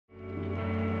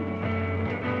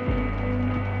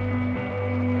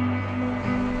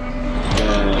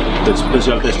the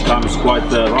special test comes quite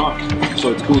rough,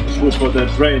 so it's good for the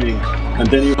training. And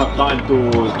then you have time to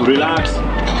relax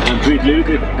and breathe a little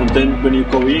bit, and then when you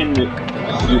go in,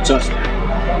 you just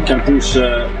can push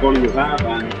all you have,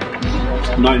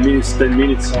 and 9 minutes, 10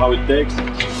 minutes, how it takes,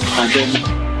 and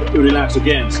then you relax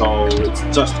again. So it's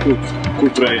just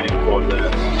good training for the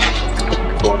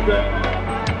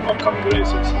upcoming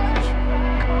races.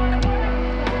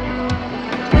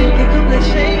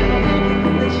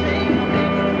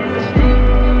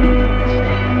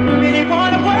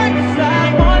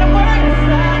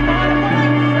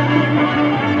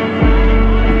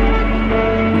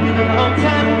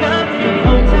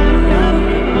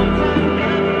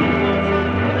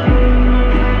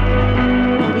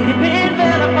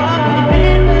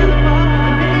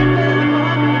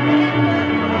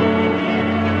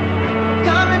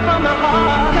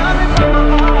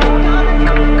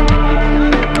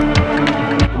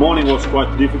 Morning was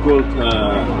quite difficult,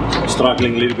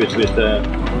 struggling a little bit with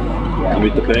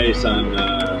the pace, and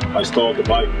I stalled the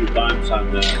bike 2 times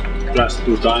and crashed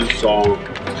 2 times, so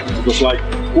it was like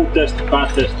good test, bad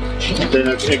test, then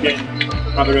again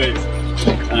average,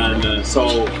 and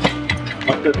so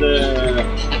after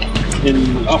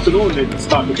in afternoon it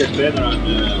started to get better, and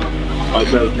I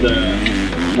felt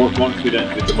more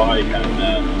confident with the bike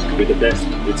and with the test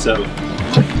itself.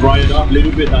 Dried it up a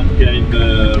little bit and became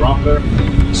rougher,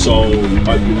 so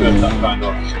I prefer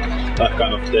that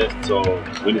kind of test. So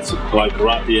when it's like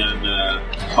rutty and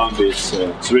bumpy,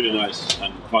 it's really nice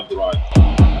and fun to ride.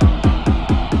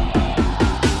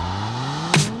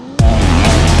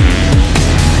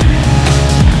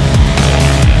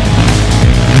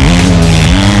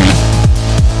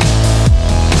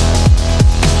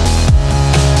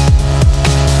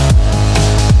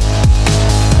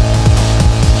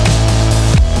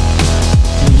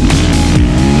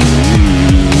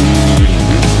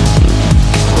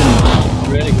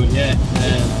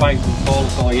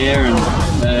 All year,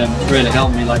 and really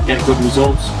helped me like get good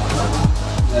results.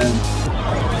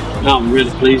 Now I'm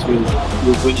really pleased with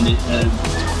winning it.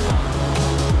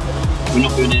 We're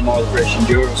not doing any more of the British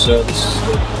Enduro, so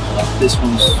this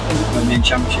one's my main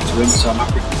championship to win, so I'm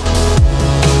happy.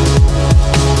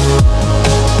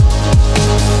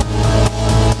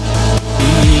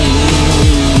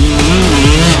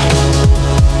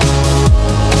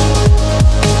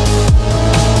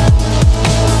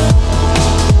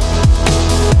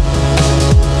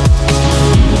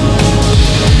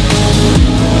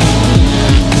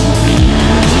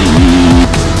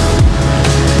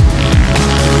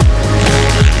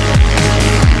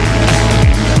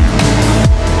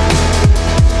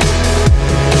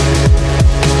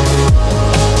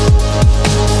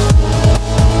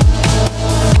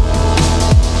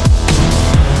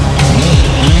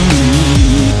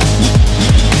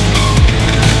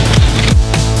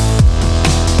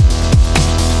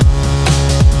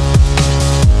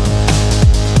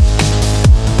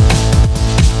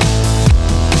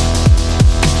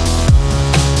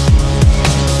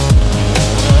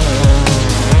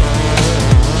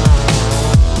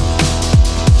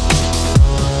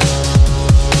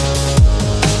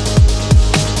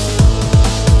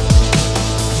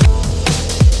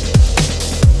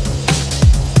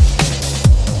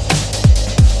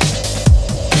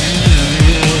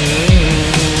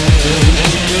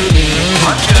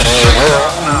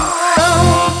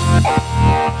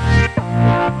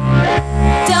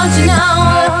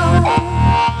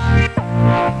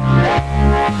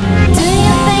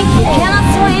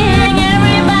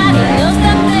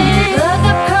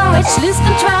 Lose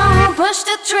control, push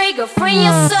the trigger, free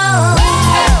your soul.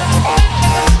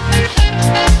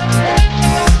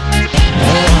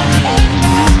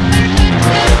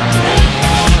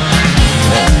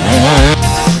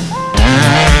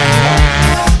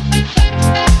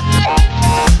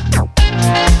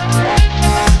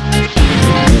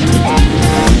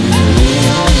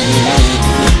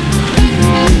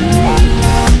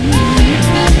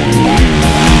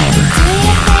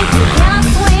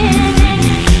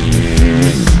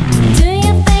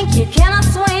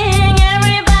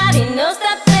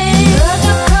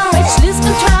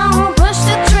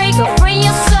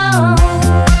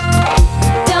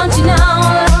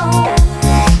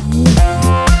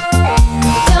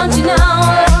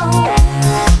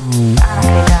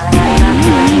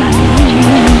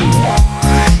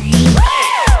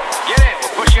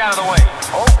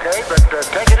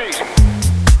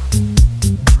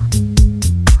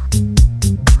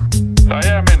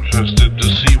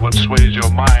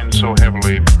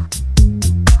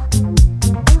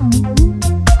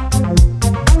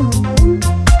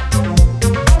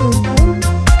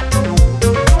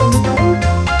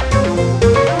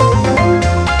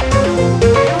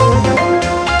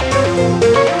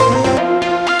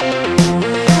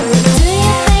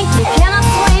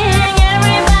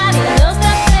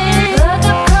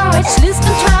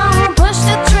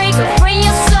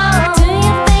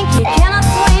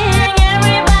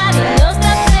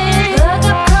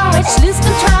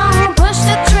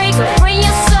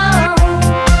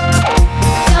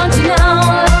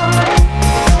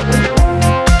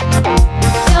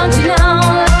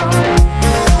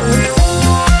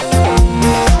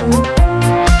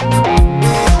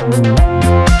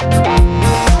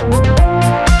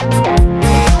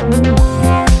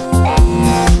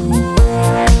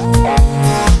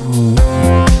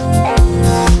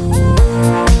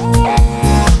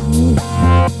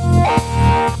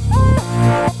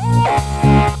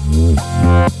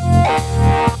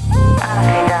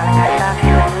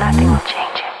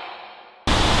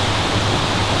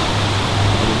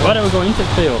 Why don't we go into the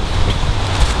field?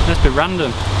 Let's be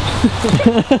random.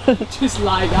 Just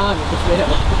lie down at the field.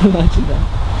 Imagine that.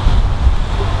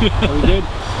 Are we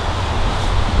good?